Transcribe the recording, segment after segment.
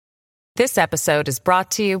This episode is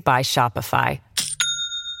brought to you by Shopify.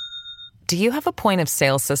 Do you have a point of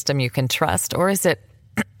sale system you can trust, or is it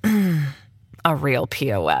a real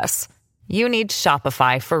POS? You need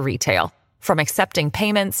Shopify for retail. From accepting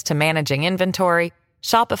payments to managing inventory,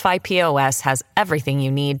 Shopify POS has everything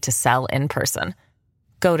you need to sell in person.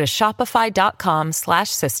 Go to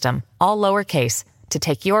shopify.com/system, all lowercase, to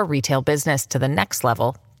take your retail business to the next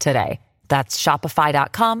level today. That's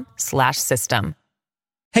shopify.com/system.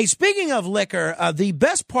 Hey, speaking of liquor, the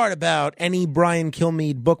best part about any Brian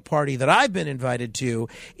Kilmeade book party that I've been invited to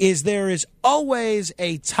is there is always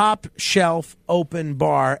a top shelf open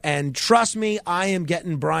bar. And trust me, I am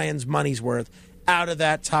getting Brian's money's worth out of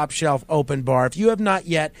that top shelf open bar. If you have not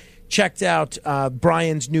yet checked out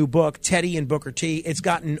Brian's new book, Teddy and Booker T, it's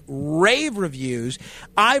gotten rave reviews.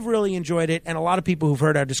 I've really enjoyed it, and a lot of people who've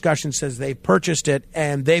heard our discussion says they've purchased it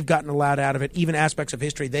and they've gotten a lot out of it, even aspects of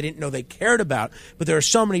history they didn't know they cared about. But there are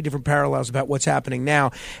so many different parallels about what's happening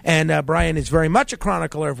now. And Brian is very much a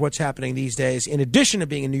chronicler of what's happening these days. In addition to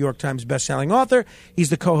being a New York Times bestselling author,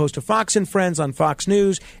 he's the co-host of Fox and Friends on Fox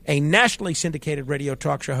News, a nationally syndicated radio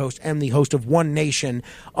talk show host, and the host of One Nation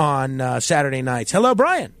on Saturday nights. Hello,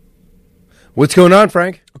 Brian. What's going on,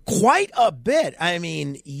 Frank? Quite a bit. I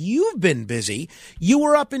mean, you've been busy. You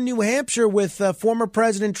were up in New Hampshire with former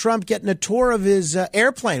President Trump getting a tour of his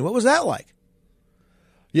airplane. What was that like?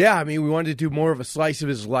 Yeah, I mean, we wanted to do more of a slice of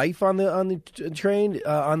his life on the train,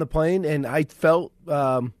 on the plane, and I felt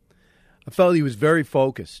he was very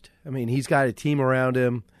focused. I mean, he's got a team around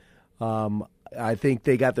him. I think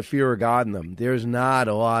they got the fear of God in them. There's not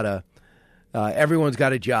a lot of everyone's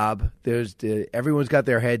got a job. Everyone's got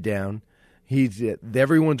their head down.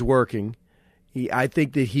 Everyone's working. I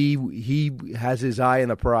think that he has his eye on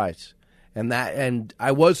the prize, and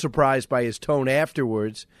I was surprised by his tone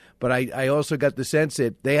afterwards. But I also got the sense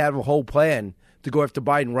that they have a whole plan to go after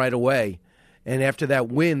Biden right away. And after that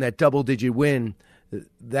win, that double-digit win,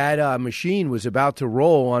 that machine was about to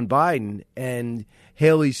roll on Biden, and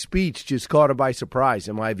Haley's speech just caught him by surprise,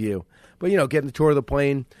 in my view. But getting the tour of the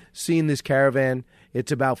plane, seeing this caravan,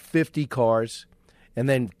 it's about 50 cars. And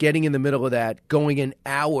then getting in the middle of that, going an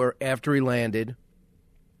hour after he landed,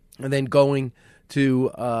 and then going to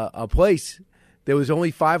a place. There was only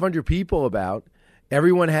 500 people about.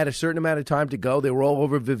 Everyone had a certain amount of time to go. They were all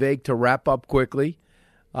over Vivek to wrap up quickly.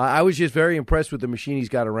 I was just very impressed with the machine he's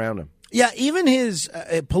got around him. Yeah, even his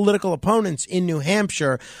political opponents in New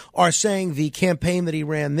Hampshire are saying the campaign that he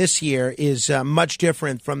ran this year is much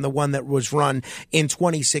different from the one that was run in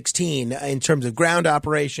 2016 in terms of ground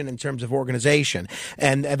operation, in terms of organization.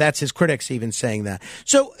 And that's his critics even saying that.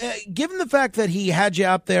 So given the fact that he had you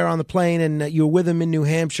out there on the plane and you were with him in New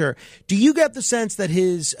Hampshire, do you get the sense that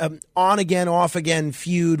his on-again, off-again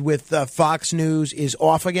feud with Fox News is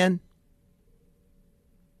off again?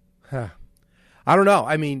 I don't know.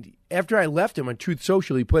 I mean, after I left him on Truth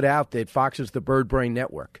Social, he put out that Fox is the bird brain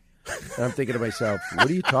network. And I'm thinking to myself, what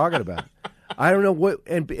are you talking about? I don't know what.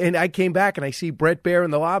 And I came back and I see Brett Baer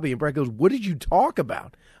in the lobby, and Brett goes, "What did you talk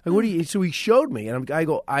about?" So he showed me, and I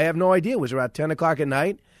go, "I have no idea." It was about 10 o'clock at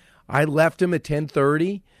night. I left him at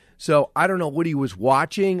 10:30. So I don't know what he was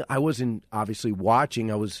watching. I wasn't obviously watching.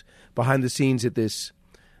 I was behind the scenes at this.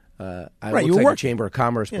 Right, you were like a Chamber of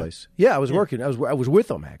Commerce place. Yeah, I was working. I was with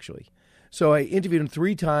him actually. So I interviewed him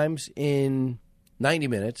 3 times in 90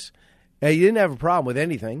 minutes. And he didn't have a problem with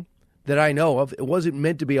anything that I know of. It wasn't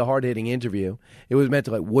meant to be a hard-hitting interview. It was meant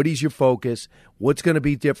to what is your focus? What's going to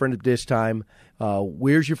be different at this time?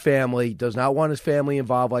 Where's your family? Does not want his family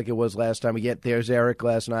involved like it was last time. Yet there's Eric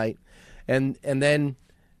last night. And then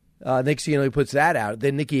Nick Cianelli puts that out.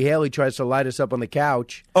 Then Nikki Haley tries to light us up on the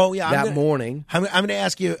couch morning. I'm going to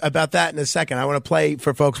ask you about that in a second. I want to play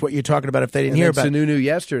for folks what you're talking about if they didn't hear about it. Sununu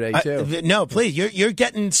yesterday, too. No, please. You're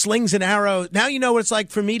getting slings and arrows. Now you know what it's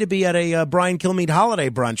like for me to be at a Brian Kilmeade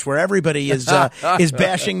holiday brunch where everybody is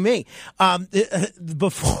bashing me.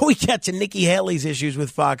 Before we get to Nikki Haley's issues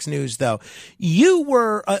with Fox News, though, you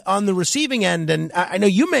were on the receiving end, and I know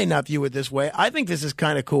you may not view it this way. I think this is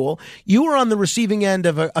kind of cool. You were on the receiving end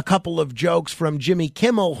of a couple of jokes from Jimmy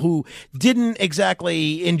Kimmel, who didn't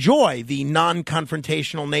exactly enjoy the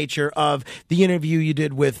non-confrontational nature of the interview you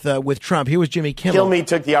did with Trump. Here was Jimmy Kimmel. Kilmeade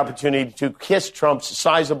took the opportunity to kiss Trump's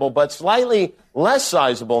sizable but slightly less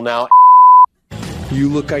sizable now. You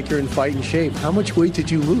look like you're in fighting shape. How much weight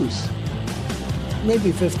did you lose?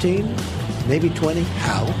 Maybe 15, maybe 20.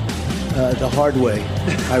 How? The hard way.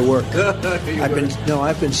 I work.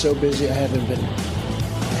 I've been so busy. I haven't been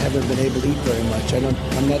able to eat very much.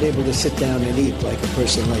 I'm not able to sit down and eat like a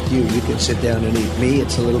person like you. You can sit down and eat. Me,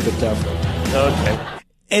 it's a little bit tougher. Okay.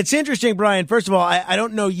 It's interesting, Brian. First of all, I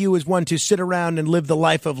don't know you as one to sit around and live the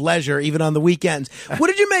life of leisure, even on the weekends. What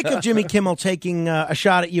did you make of Jimmy Kimmel taking a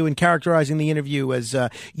shot at you and characterizing the interview as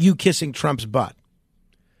you kissing Trump's butt?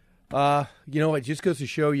 It just goes to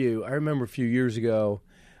show you, I remember a few years ago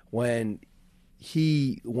when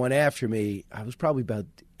he went after me, I was probably about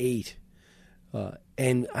 8.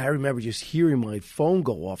 And I remember just hearing my phone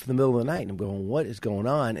go off in the middle of the night. And I'm going, what is going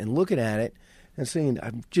on? And looking at it and saying,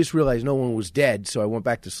 I just realized no one was dead. So I went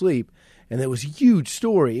back to sleep. And it was a huge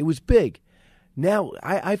story. It was big. Now,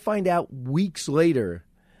 I find out weeks later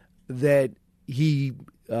that he,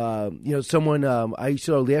 someone, I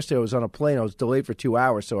saw yesterday I was on a plane. I was delayed for 2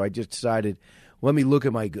 hours. So I just decided, let me look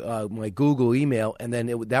at my Google email. And then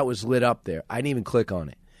that was lit up there. I didn't even click on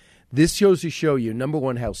it. This shows to show you, number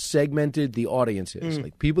one, how segmented the audience is.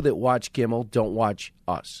 Like, people that watch Kimmel don't watch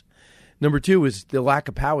us. Number two is the lack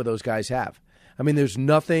of power those guys have. I mean, there's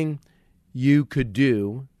nothing you could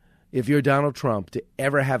do if you're Donald Trump to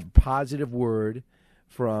ever have a positive word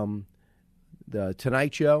from the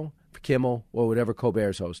Tonight Show, Kimmel, or whatever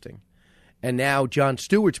Colbert's hosting. And now Jon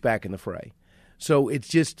Stewart's back in the fray. So it's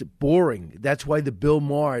just boring. That's why the Bill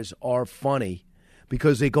Maher's are funny,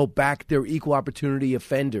 because they go back, they're equal opportunity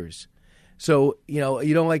offenders. So,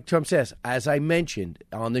 like Trump says, as I mentioned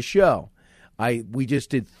on the show, we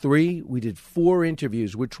did 4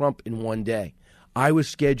 interviews with Trump in one day. I was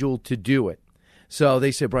scheduled to do it. So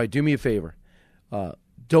they said, Brian, do me a favor.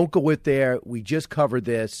 Don't go with there. We just covered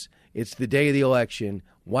this. It's the day of the election.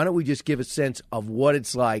 Why don't we just give a sense of what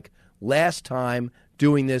it's like last time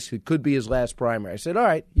doing this? It could be his last primary. I said, all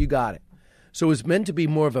right, you got it. So it was meant to be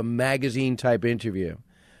more of a magazine-type interview.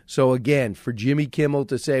 So, again, for Jimmy Kimmel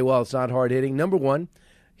to say, well, it's not hard-hitting, number one,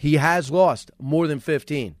 he has lost more than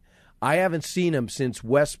 15. I haven't seen him since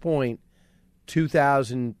West Point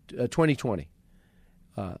 2020.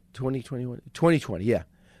 2020, yeah.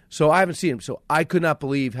 So I haven't seen him. So I could not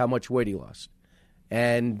believe how much weight he lost.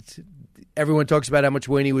 And everyone talks about how much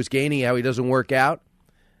weight he was gaining, how he doesn't work out.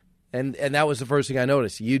 And that was the first thing I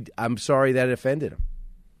noticed. I'm sorry that offended him.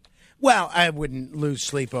 Well, I wouldn't lose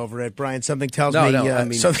sleep over it, Brian. Something tells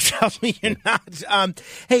me something tells me you're not.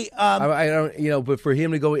 I don't. But for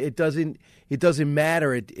him to go, it doesn't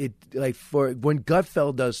matter. It like for when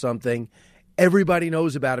Gutfeld does something, everybody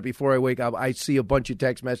knows about it before I wake up. I see a bunch of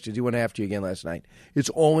text messages. He went after you again last night. It's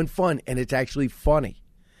all in fun, and it's actually funny.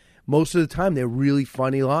 Most of the time, they're really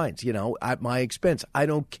funny lines. At my expense. I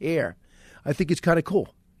don't care. I think it's kind of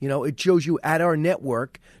cool. It shows you at our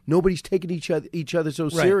network, nobody's taking each other so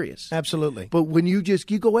serious. Absolutely. But when you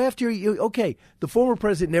go after, okay, the former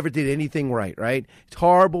president never did anything right? It's a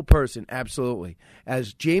horrible person, absolutely.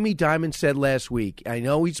 As Jamie Dimon said last week, I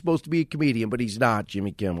know he's supposed to be a comedian, but he's not,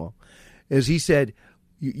 Jimmy Kimmel. As he said,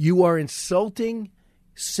 you are insulting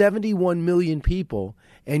 71 million people,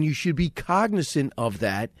 and you should be cognizant of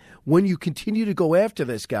that when you continue to go after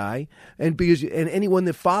this guy, and anyone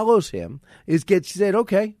that follows him gets said,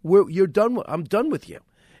 okay, you're done. I'm done with you,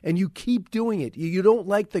 and you keep doing it. You don't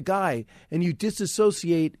like the guy, and you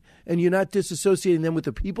disassociate, and you're not disassociating them with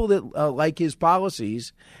the people that like his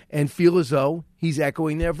policies and feel as though he's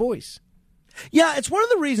echoing their voice. Yeah, it's one of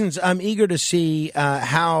the reasons I'm eager to see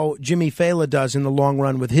how Jimmy Fallon does in the long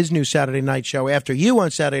run with his new Saturday night show after you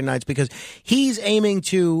on Saturday nights, because he's aiming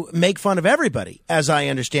to make fun of everybody, as I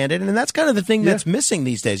understand it. And that's kind of the thing that's missing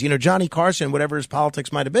these days. Johnny Carson, whatever his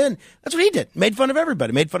politics might have been, that's what he did. Made fun of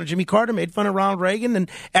everybody. Made fun of Jimmy Carter, made fun of Ronald Reagan,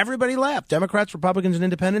 and everybody laughed. Democrats, Republicans, and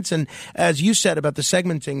independents. And as you said about the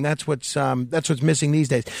segmenting, that's what's missing these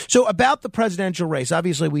days. So about the presidential race,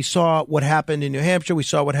 obviously we saw what happened in New Hampshire. We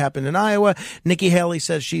saw what happened in Iowa. Nikki Haley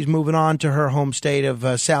says she's moving on to her home state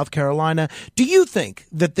of South Carolina. Do you think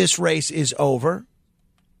that this race is over?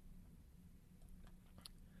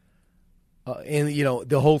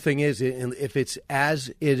 The whole thing is, if it's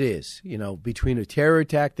as it is, between a terror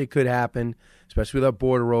attack that could happen, especially with our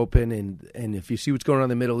border open, and if you see what's going on in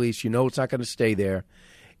the Middle East, it's not going to stay there.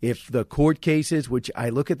 If the court cases, which I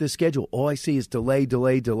look at the schedule, all I see is delay,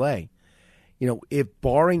 delay, delay. If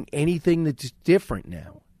barring anything that's different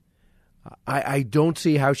now, I don't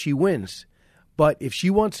see how she wins. But if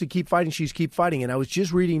she wants to keep fighting, she's keep fighting. And I was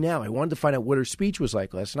just reading now. I wanted to find out what her speech was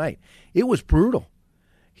like last night. It was brutal.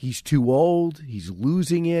 He's too old. He's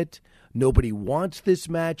losing it. Nobody wants this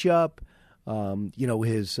matchup.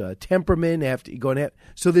 His temperament after going out.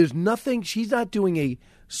 So there's nothing. She's not doing a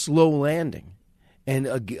slow landing and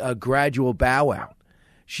a gradual bow out.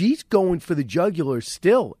 She's going for the jugular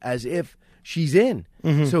still as if she's in.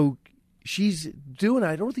 Mm-hmm. So she's doing,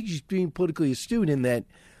 I don't think she's being politically astute in that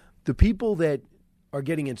the people that are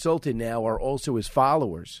getting insulted now are also his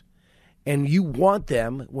followers. And you want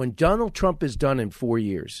them, when Donald Trump is done in 4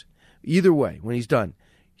 years, either way, when he's done,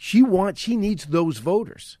 she needs those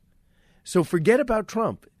voters. So forget about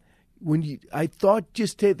Trump. I thought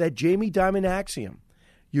just take that Jamie Dimon axiom.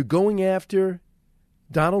 You're going after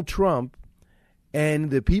Donald Trump,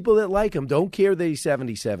 and the people that like him don't care that he's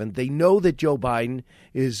 77. They know that Joe Biden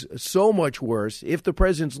is so much worse. If the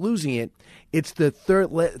president's losing it, it's the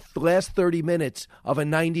last 30 minutes of a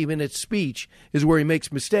 90-minute speech is where he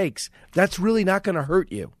makes mistakes. That's really not going to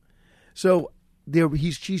hurt you. So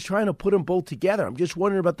she's trying to put them both together. I'm just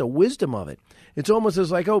wondering about the wisdom of it. It's almost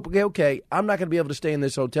as like, okay, I'm not going to be able to stay in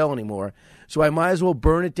this hotel anymore, so I might as well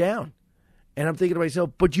burn it down. And I'm thinking to myself,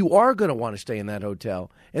 but you are going to want to stay in that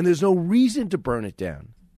hotel, and there's no reason to burn it down.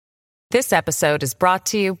 This episode is brought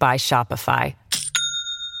to you by Shopify.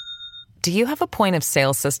 Do you have a point of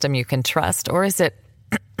sale system you can trust, or is it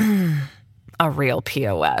a real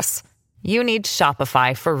POS? You need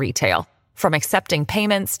Shopify for retail. From accepting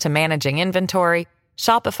payments to managing inventory,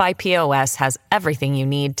 Shopify POS has everything you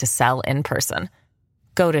need to sell in person.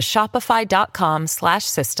 Go to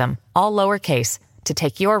shopify.com/system, all lowercase, to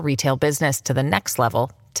take your retail business to the next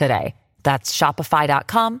level today. That's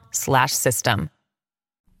shopify.com/system.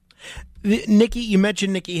 Nikki, you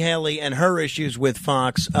mentioned Nikki Haley and her issues with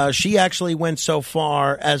Fox. She actually went so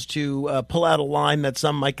far as to pull out a line that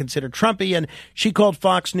some might consider Trumpy, and she called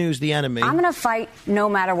Fox News the enemy. I'm going to fight no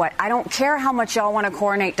matter what. I don't care how much y'all want to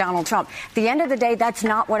coronate Donald Trump. At the end of the day, that's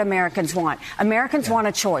not what Americans want. Americans want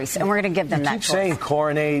a choice, and we're going to give them that choice. You keep saying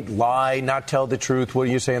coronate, lie, not tell the truth. What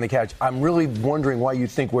do you say on the couch? I'm really wondering why you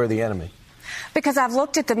think we're the enemy. Because I've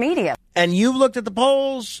looked at the media. And you've looked at the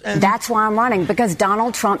polls. And that's why I'm running, because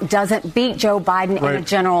Donald Trump doesn't beat Joe Biden in a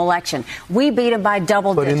general election. We beat him by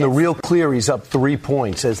double digits. But in the real clear, he's up 3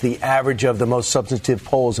 points as the average of the most substantive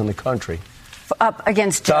polls in the country. Up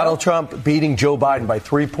against Donald Trump beating Joe Biden by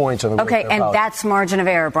 3 points on the Okay, and that's margin of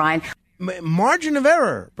error, Brian. Margin of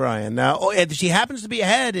error, Brian. Now, she happens to be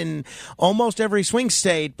ahead in almost every swing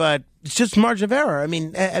state, but it's just margin of error. I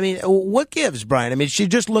mean, what gives, Brian? I mean, is she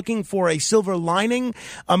just looking for a silver lining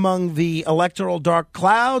among the electoral dark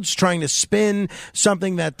clouds, trying to spin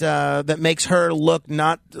something that makes her look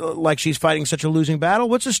not like she's fighting such a losing battle?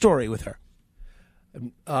 What's the story with her?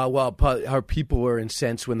 Well, her people were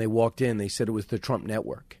incensed when they walked in. They said it was the Trump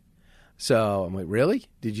network. So I'm like, really?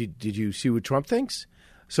 Did you see what Trump thinks?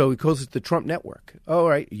 So he calls it the Trump network. All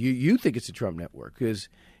right, you think it's the Trump network because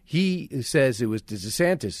he says it was the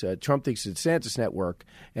DeSantis. Trump thinks it's the DeSantis network,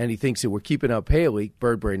 and he thinks that we're keeping up Haley,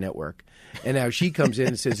 Birdberry network. And now she comes in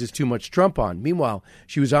and says there's too much Trump on. Meanwhile,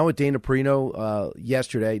 she was on with Dana Perino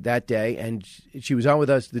yesterday, that day, and she was on with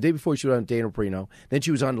us the day before. She was on Dana Perino. Then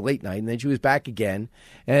she was on late night, and then she was back again.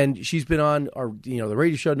 And she's been on the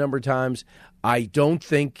radio show a number of times. I don't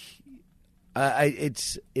think I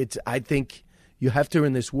think. You have to,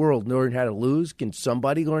 in this world, learn how to lose. Can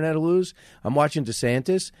somebody learn how to lose? I'm watching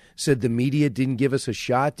DeSantis, said the media didn't give us a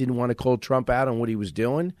shot, didn't want to call Trump out on what he was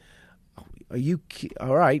doing. Are you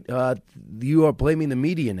all right? You are blaming the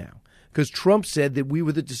media now because Trump said that we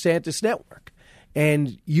were the DeSantis network,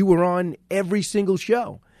 and you were on every single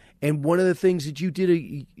show. And one of the things that you did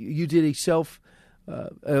a self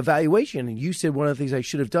evaluation, and you said one of the things I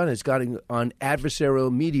should have done is gotten on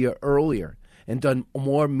adversarial media earlier and done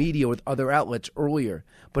more media with other outlets earlier.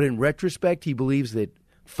 But in retrospect, he believes that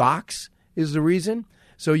Fox is the reason.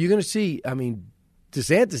 So you're going to see,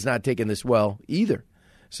 DeSantis not taking this well either.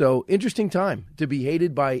 So interesting time to be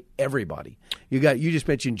hated by everybody. You just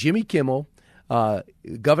mentioned Jimmy Kimmel,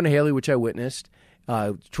 Governor Haley, which I witnessed,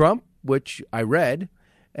 Trump, which I read,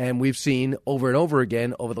 and we've seen over and over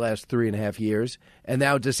again over the last 3.5 years, and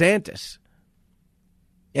now DeSantis.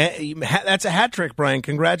 Yeah, that's a hat trick, Brian.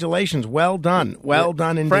 Congratulations. Well done. Well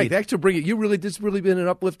done indeed. Frank, thanks for bringing it. This has really been an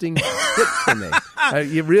uplifting hit for me.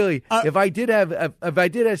 You really, if I did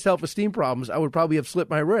have self-esteem problems, I would probably have slipped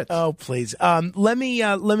my wrist. Oh, please. Let me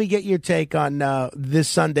get your take on this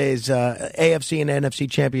Sunday's AFC and NFC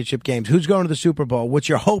championship games. Who's going to the Super Bowl? What's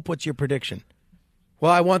your hope? What's your prediction?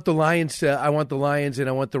 Well, I want the Lions. And I want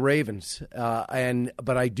the Ravens.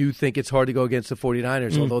 But I do think it's hard to go against the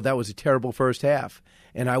 49ers, although that was a terrible first half.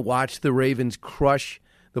 And I watched the Ravens crush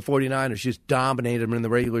the 49ers, just dominate them in the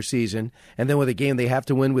regular season. And then with a game they have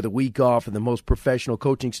to win with a week off and the most professional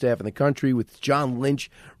coaching staff in the country with John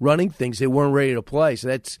Lynch running things, they weren't ready to play. So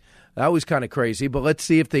that was kind of crazy. But let's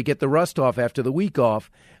see if they get the rust off after the week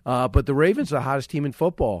off. But the Ravens are the hottest team in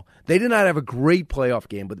football. They did not have a great playoff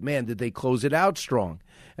game, but, man, did they close it out strong.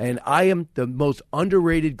 And I am the most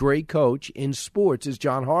underrated great coach in sports is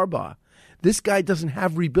John Harbaugh. This guy doesn't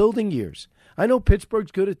have rebuilding years. I know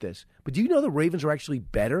Pittsburgh's good at this, but do you know the Ravens are actually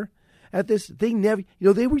better? at this. They never,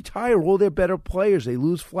 they retire all their better players. They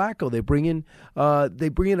lose Flacco. They bring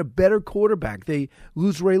in a better quarterback. They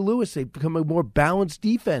lose Ray Lewis. They become a more balanced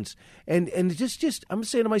defense. And just I'm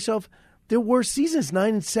saying to myself, their worst season is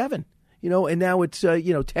 9-7. And now it's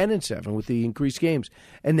 10-7 with the increased games.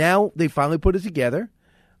 And now they finally put it together.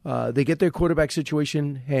 They get their quarterback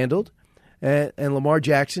situation handled, and Lamar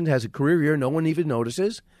Jackson has a career year. No one even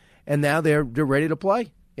notices, and now they're ready to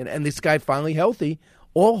play. And this guy finally healthy.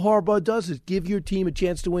 All Harbaugh does is give your team a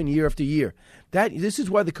chance to win year after year. This is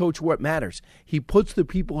why the coach what matters. He puts the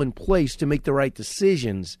people in place to make the right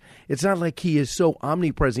decisions. It's not like he is so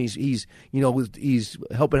omnipresent. He's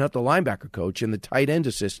helping out the linebacker coach and the tight end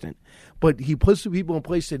assistant, but he puts the people in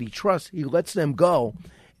place that he trusts. He lets them go,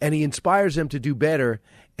 and he inspires them to do better.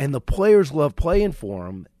 And the players love playing for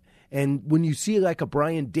him. And when you see like a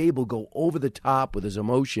Brian Dable go over the top with his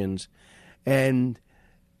emotions, and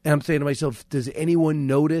I'm saying to myself, does anyone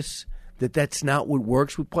notice that that's not what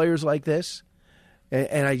works with players like this?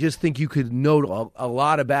 And I just think you could note a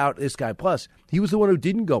lot about this guy. Plus, he was the one who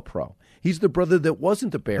didn't go pro. He's the brother that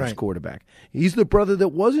wasn't the Bears quarterback. He's the brother that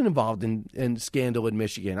wasn't involved in scandal in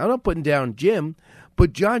Michigan. I'm not putting down Jim,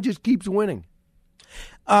 but John just keeps winning.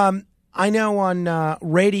 I know on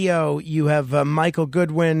radio you have Michael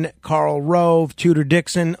Goodwin, Carl Rove, Tudor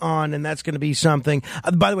Dixon on, and that's going to be something.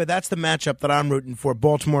 By the way, that's the matchup that I'm rooting for,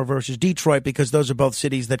 Baltimore versus Detroit, because those are both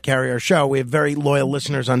cities that carry our show. We have very loyal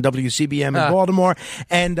listeners on WCBM in Baltimore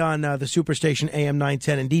and on the Superstation AM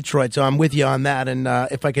 910 in Detroit, so I'm with you on that. And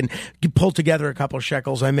if I can pull together a couple of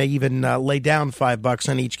shekels, I may even lay down $5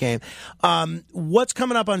 on each game. What's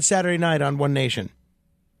coming up on Saturday night on One Nation?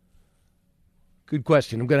 Good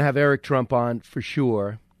question. I'm going to have Eric Trump on for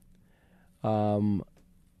sure. We're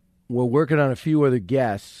working on a few other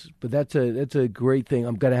guests, but that's a great thing.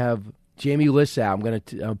 I'm going to have Jamie Lissow. I'm going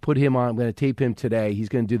to put him on. I'm going to tape him today. He's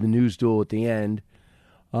going to do the news duel at the end.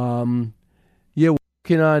 We're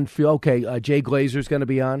working on. Jay Glazer's going to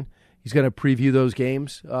be on. He's going to preview those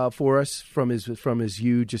games for us from his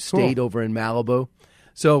huge estate over in Malibu.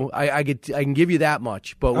 So I can give you that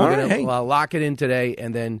much, but we're going to lock it in today,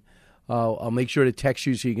 and then I'll make sure to text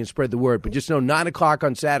you so you can spread the word. But just know 9 o'clock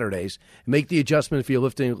on Saturdays. Make the adjustment if you're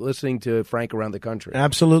listening to Frank around the country.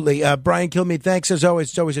 Absolutely. Brian Kilmeade, thanks as always.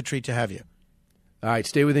 It's always a treat to have you. All right,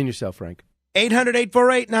 stay within yourself, Frank.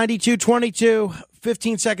 800-848-9222.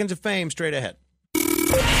 15 seconds of fame straight ahead.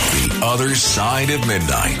 The Other Side of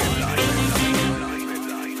Midnight.